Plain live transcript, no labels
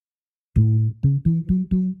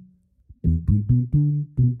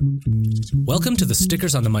Welcome to the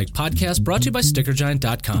Stickers on the Mic podcast, brought to you by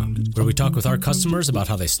StickerGiant.com, where we talk with our customers about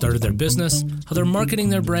how they started their business, how they're marketing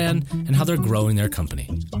their brand, and how they're growing their company.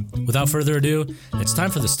 Without further ado, it's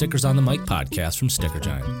time for the Stickers on the Mic podcast from Sticker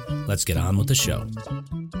Giant. Let's get on with the show.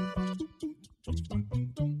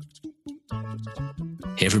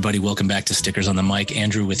 Hey everybody, welcome back to Stickers on the Mic.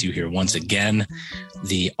 Andrew with you here once again.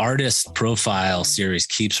 The artist profile series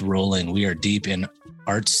keeps rolling. We are deep in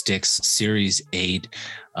Artsticks Series 8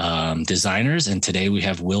 designers, and today we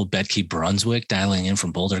have Will Betke Brunswick dialing in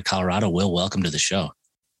from Boulder, Colorado. Will, welcome to the show.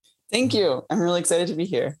 Thank you. I'm really excited to be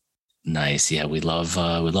here. Nice. Yeah, we love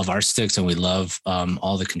Artsticks, and we love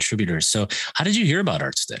all the contributors. So how did you hear about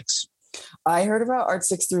Artsticks? I heard about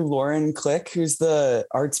Artsticks through Lauren Click, who's the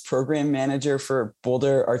arts program manager for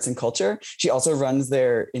Boulder Arts and Culture. She also runs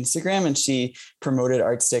their Instagram, and she promoted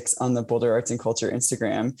Artsticks on the Boulder Arts and Culture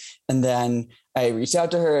Instagram. And then I reached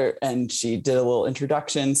out to her and she did a little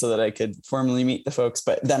introduction so that I could formally meet the folks.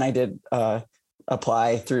 But then I did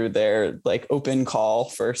apply through their open call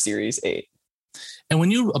for Series 8. And when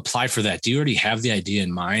you apply for that, do you already have the idea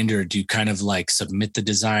in mind, or do you kind of submit the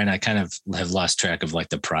design? I kind of have lost track of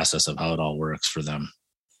the process of how it all works for them.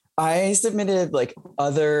 I submitted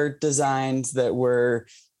other designs that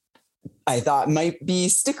I thought might be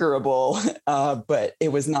stickerable, but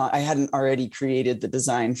it was not. I hadn't already created the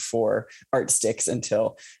design for Artsticks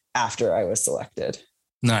until after I was selected.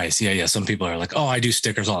 Nice. Yeah. Some people are like, oh, I do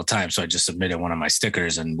stickers all the time, so I just submitted one of my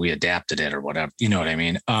stickers and we adapted it or whatever. You know what I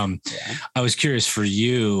mean? Yeah. I was curious for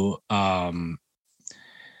you, how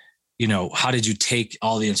did you take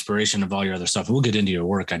all the inspiration of all your other stuff? We'll get into your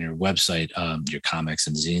work on your website, your comics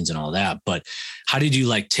and zines and all that. But how did you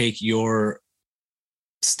take your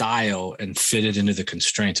style and fit it into the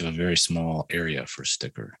constraints of a very small area for a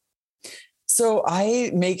sticker? So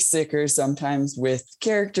I make stickers sometimes with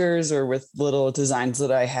characters or with little designs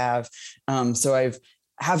that I have. So I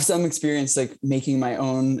have some experience making my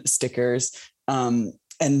own stickers. And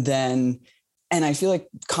I feel like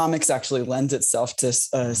comics actually lends itself to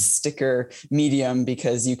a sticker medium,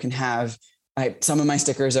 because you can have some of my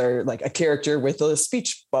stickers are a character with a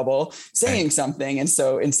speech bubble saying something. And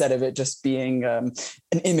so instead of it just being an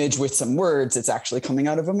image with some words, it's actually coming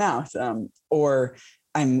out of a mouth. Or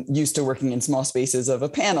I'm used to working in small spaces of a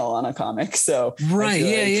panel on a comic. So right.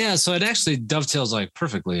 Yeah. So it actually dovetails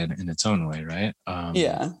perfectly in its own way. Right.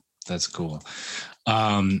 Yeah. That's cool.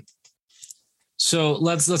 So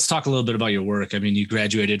let's talk a little bit about your work. I mean, you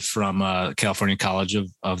graduated from California College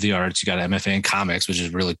of the Arts. You got an MFA in comics, which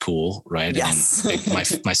is really cool, right? Yes.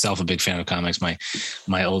 And myself, a big fan of comics.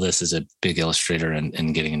 My oldest is a big illustrator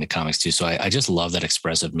and getting into comics too. So I just love that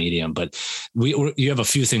expressive medium. But you have a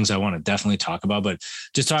few things I want to definitely talk about. But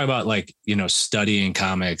just talk about studying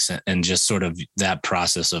comics and just sort of that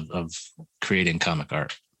process of creating comic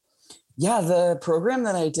art. Yeah, the program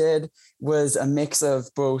that I did was a mix of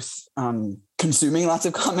both consuming lots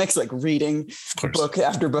of comics, reading book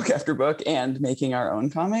after book after book, and making our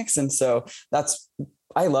own comics. And so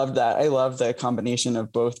I loved that. I love the combination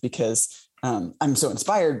of both, because I'm so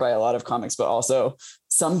inspired by a lot of comics, but also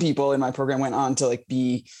some people in my program went on to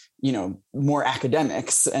be, more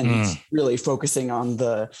academics and really focusing on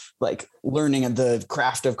the learning of the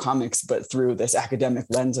craft of comics, but through this academic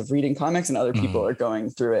lens of reading comics. And other people are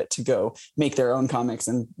going through it to go make their own comics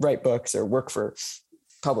and write books or work for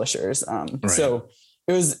publishers. So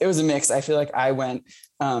it was a mix. I feel like I went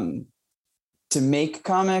to make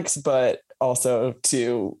comics, but also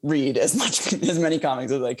to read as many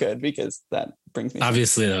comics as I could, because that brings me.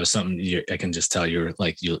 Obviously, that was something I can just tell you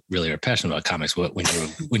really are passionate about comics.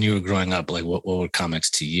 When you were growing up, what were comics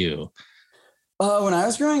to you? When I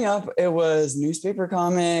was growing up, it was newspaper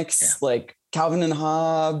comics, Calvin and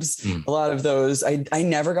Hobbes, a lot of those. I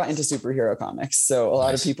never got into superhero comics. So a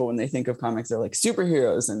lot of people, when they think of comics, they're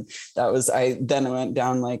superheroes. And that was, I went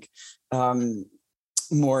down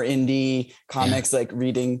more indie comics,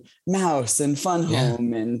 reading Mouse and Fun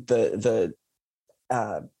Home and the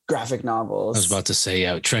graphic novels. I was about to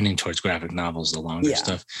say, trending towards graphic novels, the longer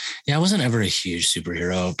stuff. Yeah, I wasn't ever a huge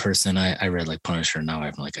superhero person. I read Punisher. Now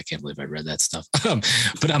I'm I can't believe I read that stuff.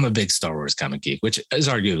 But I'm a big Star Wars comic geek, which is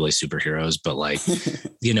arguably superheroes. But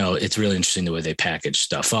it's really interesting the way they package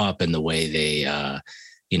stuff up and the way they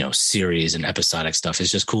series and episodic stuff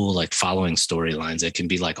is just cool. Following storylines, it can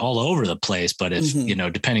be all over the place, but if,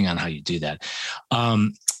 depending on how you do that.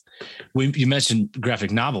 You mentioned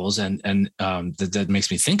graphic novels and that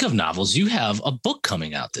makes me think of novels. You have a book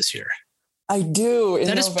coming out this year. I do.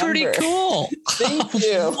 That is pretty cool. Thank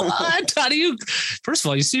you. What? How do you? First of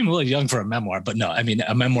all, you seem a little young for a memoir, but no, I mean,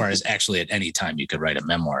 a memoir is actually at any time you could write a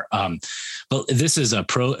memoir. But this is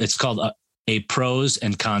it's called a pros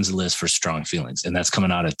and cons list for strong feelings. And that's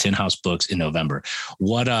coming out of Tin House Books in November.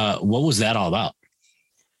 What was that all about?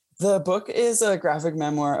 The book is a graphic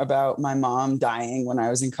memoir about my mom dying when I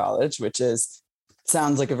was in college, which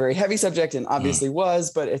sounds like a very heavy subject and obviously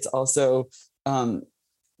was, but it's also,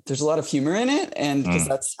 there's a lot of humor in it. And because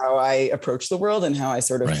that's how I approach the world and how I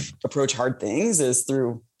sort of approach hard things is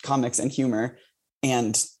through comics and humor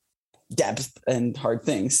and depth and hard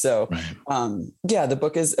things. So, the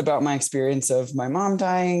book is about my experience of my mom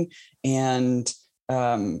dying and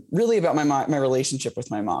really about my relationship with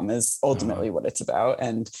my mom is ultimately what it's about.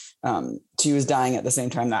 And she was dying at the same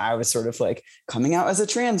time that I was sort of like coming out as a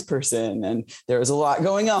trans person. And there was a lot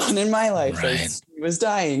going on in my life as she was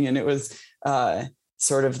dying. And it was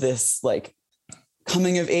sort of this like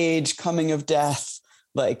coming of age, coming of death,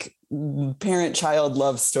 like parent-child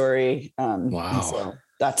love story. So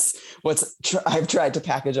that's I've tried to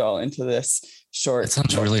package all into this short. It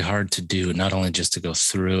sounds really hard to do, not only just to go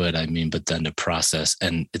through it, but then to process.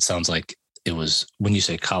 And it sounds like it was, when you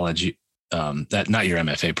say college, that not your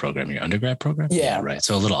MFA program, your undergrad program. Yeah. Right.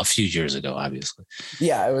 So a few years ago, obviously.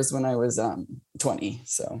 Yeah. It was when I was 20.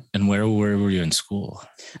 So. And where were you in school?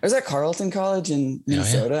 I was at Carleton College in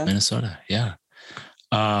Minnesota. Yeah. Minnesota. Yeah.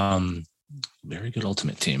 Very good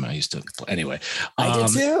Ultimate Team. I used to play. Anyway, I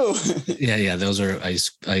did too. yeah. Those are,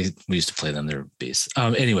 we used to play them. They're beasts.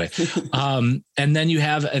 Anyway, and then you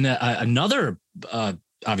have another,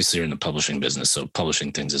 obviously you're in the publishing business. So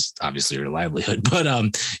publishing things is obviously your livelihood, but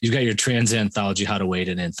you've got your trans anthology, How to Wait,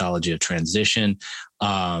 an anthology of transition.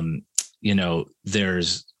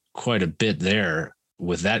 There's quite a bit there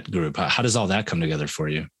with that group. How does all that come together for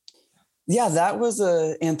you? Yeah, that was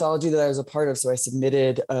an anthology that I was a part of. So I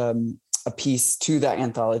submitted a piece to that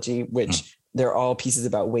anthology, which they're all pieces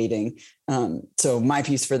about waiting. So my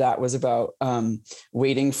piece for that was about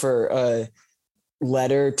waiting for a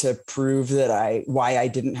letter to prove that why I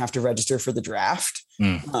didn't have to register for the draft.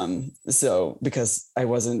 So because I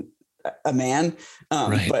wasn't a man,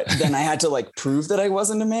 but then I had to like prove that I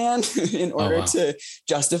wasn't a man in order to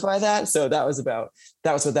justify that. So that was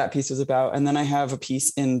what that piece was about. And then I have a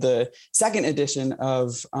piece in the second edition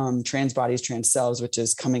of Trans Bodies, Trans Selves, which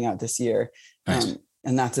is coming out this year. Nice.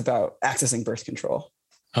 And that's about accessing birth control.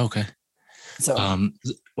 Okay. So,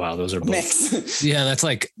 wow, those are both. Mix. Yeah. That's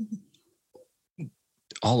like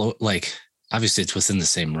obviously it's within the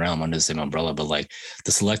same realm under the same umbrella, but like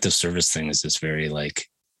the selective service thing is this very like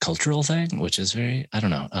cultural thing, which is very, I don't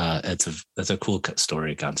know. That's a cool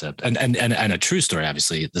story concept and a true story.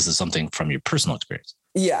 Obviously this is something from your personal experience.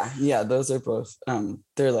 Yeah. Those are both,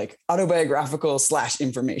 they're like autobiographical /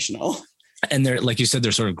 informational. And they're, like you said,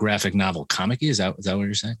 they're sort of graphic novel comic-y. Is that what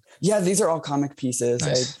you're saying? Yeah. These are all comic pieces.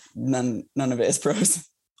 Nice. None of it is prose.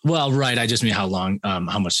 Well, right. I just mean how long,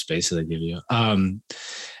 how much space do they give you? And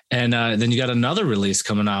then you got another release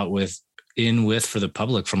coming out for the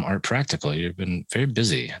public from Art Practical. You've been very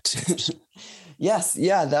busy, it seems. Yes.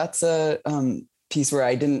 Yeah. That's a piece where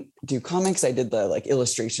I didn't do comics. I did the like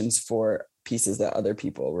illustrations for pieces that other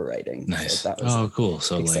people were writing. Nice. So that was cool.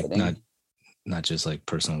 So exciting. Like not just like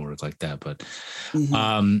personal work like that, but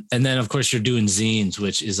and then of course you're doing zines,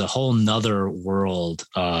 which is a whole nother world,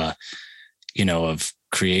 of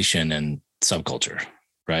creation and subculture,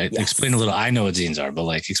 right? Yes. Explain a little. I know what zines are, but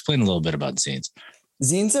like explain a little bit about zines.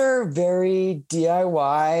 Zines are very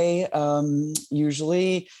DIY,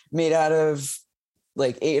 usually made out of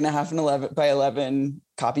like 8.5 and 11 by 11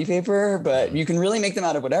 copy paper, but you can really make them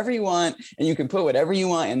out of whatever you want and you can put whatever you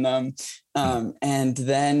want in them. And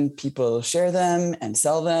then people share them and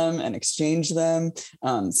sell them and exchange them.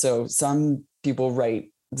 So some people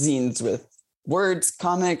write zines with words,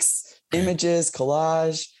 comics, images,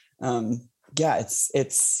 collage.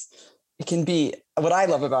 It can be, what I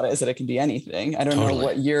love about it is that it can be anything. I don't know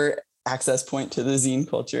what your access point to the zine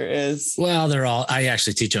culture is. Well, I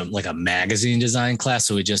actually teach them like a magazine design class.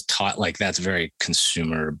 So we just taught like, that's very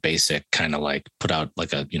consumer basic, kind of like put out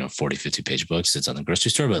like a, 40, 50 page book, sits on the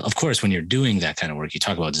grocery store. But of course, when you're doing that kind of work, you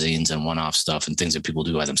talk about zines and one-off stuff and things that people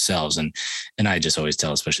do by themselves. And I just always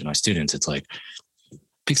tell, especially my students, it's like,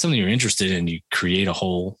 pick something you're interested in, you create a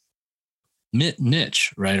whole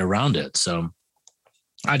niche right around it. So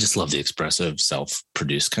I just love the expressive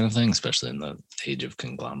self-produced kind of thing, especially in the age of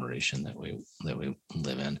conglomeration that we live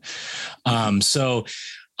in.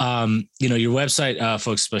 Your website,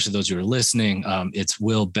 folks, especially those who are listening, it's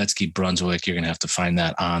Will Betsky Brunswick. You're going to have to find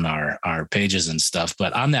that on our pages and stuff.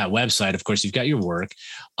 But on that website, of course, you've got your work.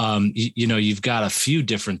 You've got a few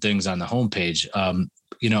different things on the homepage.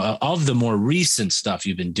 Of the more recent stuff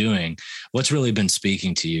you've been doing, what's really been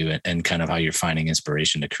speaking to you and kind of how you're finding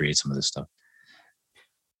inspiration to create some of this stuff?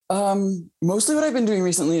 Mostly what I've been doing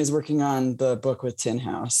recently is working on the book with Tin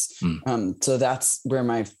House. So that's where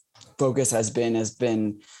my focus has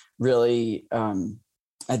been really,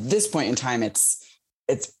 at this point in time, it's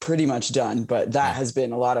pretty much done, but that has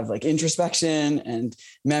been a lot of like introspection and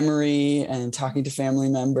memory and talking to family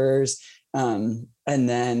members. And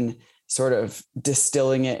then sort of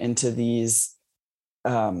distilling it into these,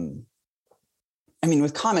 with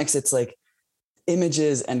comics, it's like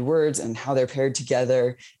images and words and how they're paired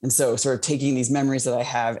together. And so sort of taking these memories that I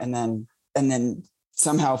have and then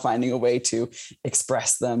somehow finding a way to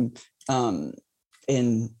express them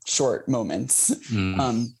in short moments.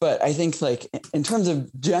 But I think like in terms of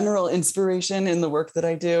general inspiration in the work that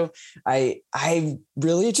I do, I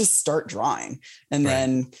really just start drawing and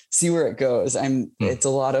then see where it goes. It's a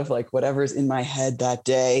lot of like whatever's in my head that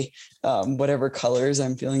day, whatever colors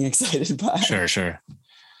I'm feeling excited by. Sure.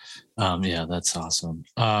 Yeah, that's awesome.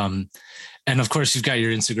 And of course you've got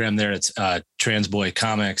your Instagram there. It's Transboy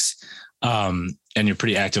Comics. And you're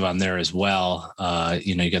pretty active on there as well.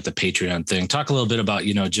 You got the Patreon thing. Talk a little bit about,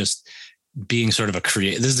 just being sort of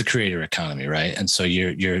this is the creator economy, right? And so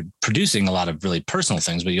you're producing a lot of really personal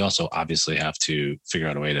things, but you also obviously have to figure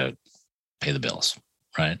out a way to pay the bills,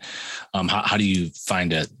 right? How do you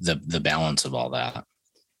find the balance of all that?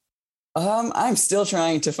 I'm still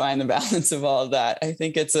trying to find the balance of all of that. I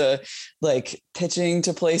think it's like pitching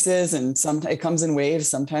to places and it comes in waves.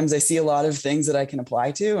 Sometimes I see a lot of things that I can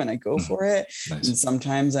apply to and I go for it. Nice. And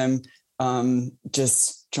sometimes I'm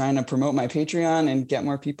just trying to promote my Patreon and get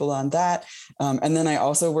more people on that. And then I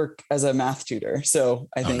also work as a math tutor. So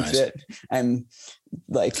I think that I'm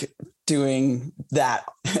like doing that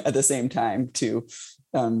at the same time to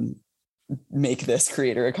make this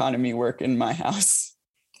creator economy work in my house.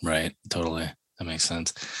 Right. Totally. That makes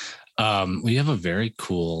sense. We have a very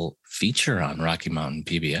cool feature on Rocky Mountain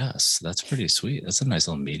PBS. That's pretty sweet. That's a nice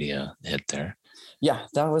little media hit there. Yeah,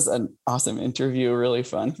 that was an awesome interview. Really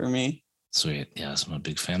fun for me. Sweet. Yes, I'm a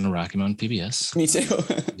big fan of Rocky Mountain PBS. Me too.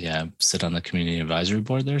 Yeah, I sit on the community advisory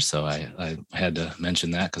board there. So I had to mention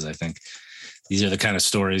that because I think these are the kind of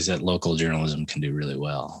stories that local journalism can do really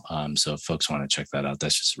well. So if folks want to check that out,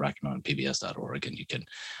 that's just rockymountainpbs.org, and you can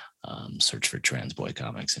search for Transboy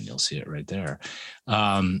Comics and you'll see it right there.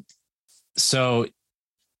 So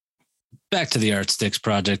back to the Art Sticks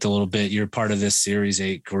project a little bit. You're part of this Series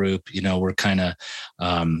 8 group. We're kind of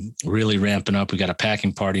really ramping up. We got a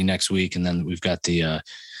packing party next week, and then we've got the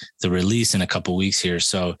release in a couple weeks here.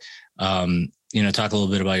 So, talk a little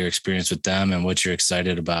bit about your experience with them and what you're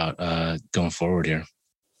excited about going forward here.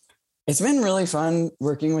 It's been really fun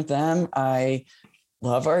working with them. I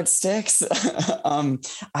love Art Sticks.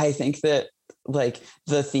 I think that like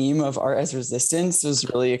the theme of art as resistance was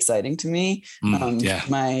really exciting to me. Can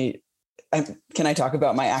I talk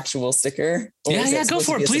about my actual sticker? Yeah, go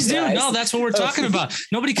for it. Please do. No, that's what we're talking about.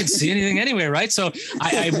 Nobody can see anything anyway, right? So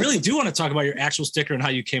I really do want to talk about your actual sticker and how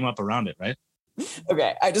you came up around it, right?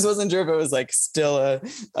 Okay. I just wasn't sure if it was like still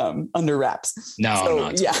under wraps.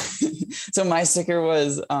 No. Yeah. So my sticker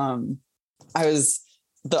was,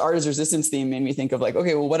 the art as resistance theme made me think of like,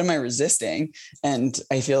 okay, well, what am I resisting? And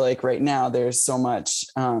I feel like right now there's so much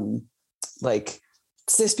like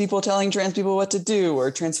cis people telling trans people what to do,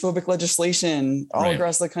 or transphobic legislation all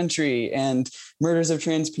across the country, and murders of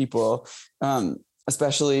trans people,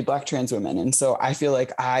 especially Black trans women. And so I feel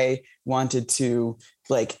like I wanted to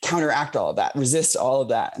like counteract all of that, resist all of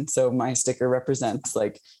that. And so my sticker represents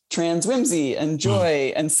like trans whimsy and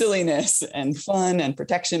joy and silliness and fun and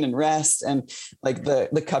protection and rest. And like the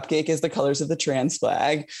cupcake is the colors of the trans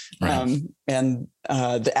flag. And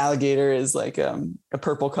the alligator is like a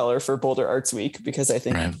purple color for Boulder Arts Week, because I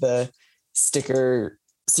think the sticker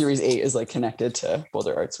Series 8 is like connected to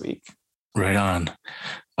Boulder Arts Week. Right on.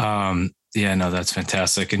 Yeah, no, that's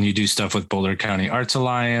fantastic. And you do stuff with Boulder County Arts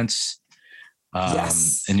Alliance.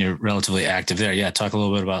 Yes. And you're relatively active there. Yeah. Talk a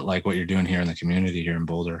little bit about like what you're doing here in the community here in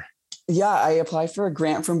Boulder. Yeah, I applied for a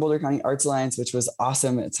grant from Boulder County Arts Alliance, which was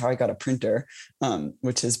awesome. It's how I got a printer,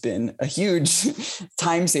 which has been a huge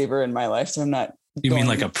time saver in my life. So I'm not. You mean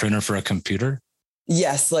like a printer for a computer?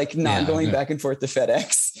 Yes, like not going back and forth to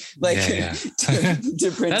FedEx, like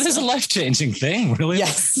to print. That is a life-changing thing, really.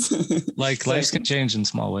 Yes. Like lives can change in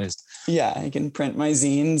small ways. Yeah, I can print my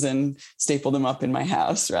zines and staple them up in my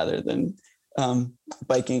house rather than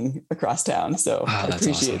biking across town. So I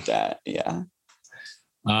appreciate that. Yeah.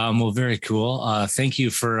 Well, very cool. Thank you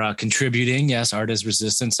for contributing. Yes, Art as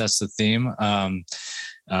Resistance. That's the theme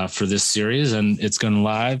for this series, and it's going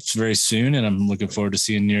live very soon. And I'm looking forward to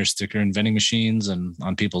seeing your sticker in vending machines and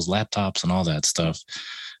on people's laptops and all that stuff.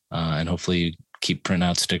 And hopefully you keep printing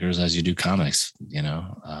out stickers as you do comics,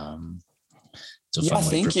 It's a fun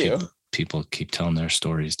way for people keep telling their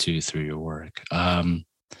stories too through your work.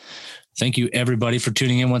 Thank you everybody for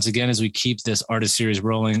tuning in once again as we keep this artist series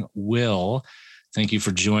rolling. Will, thank you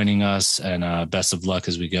for joining us, and best of luck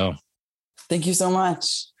as we go. Thank you so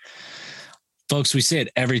much. Folks, we say it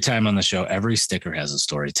every time on the show. Every sticker has a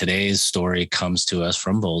story. Today's story comes to us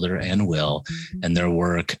from Boulder and Will and their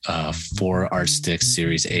work for Art Sticks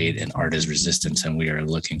Series 8 and Art is Resistance. And we are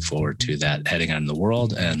looking forward to that heading out in the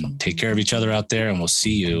world. And take care of each other out there. And we'll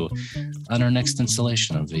see you on our next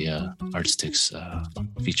installation of the Art Sticks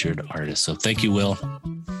featured artist. So thank you, Will.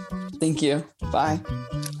 Thank you. Bye.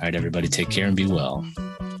 All right, everybody, take care and be well.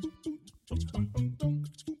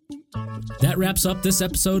 That wraps up this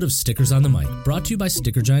episode of Stickers on the Mic, brought to you by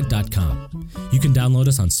StickerGiant.com. You can download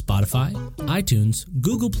us on Spotify, iTunes,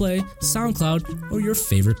 Google Play, SoundCloud, or your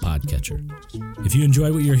favorite podcatcher. If you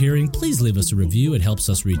enjoy what you're hearing, please leave us a review. It helps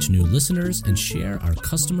us reach new listeners and share our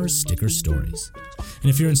customers' sticker stories. And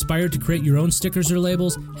if you're inspired to create your own stickers or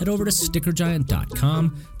labels, head over to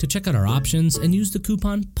StickerGiant.com to check out our options and use the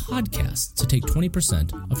coupon PODCAST to take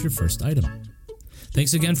 20% off your first item.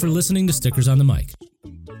 Thanks again for listening to Stickers on the Mic.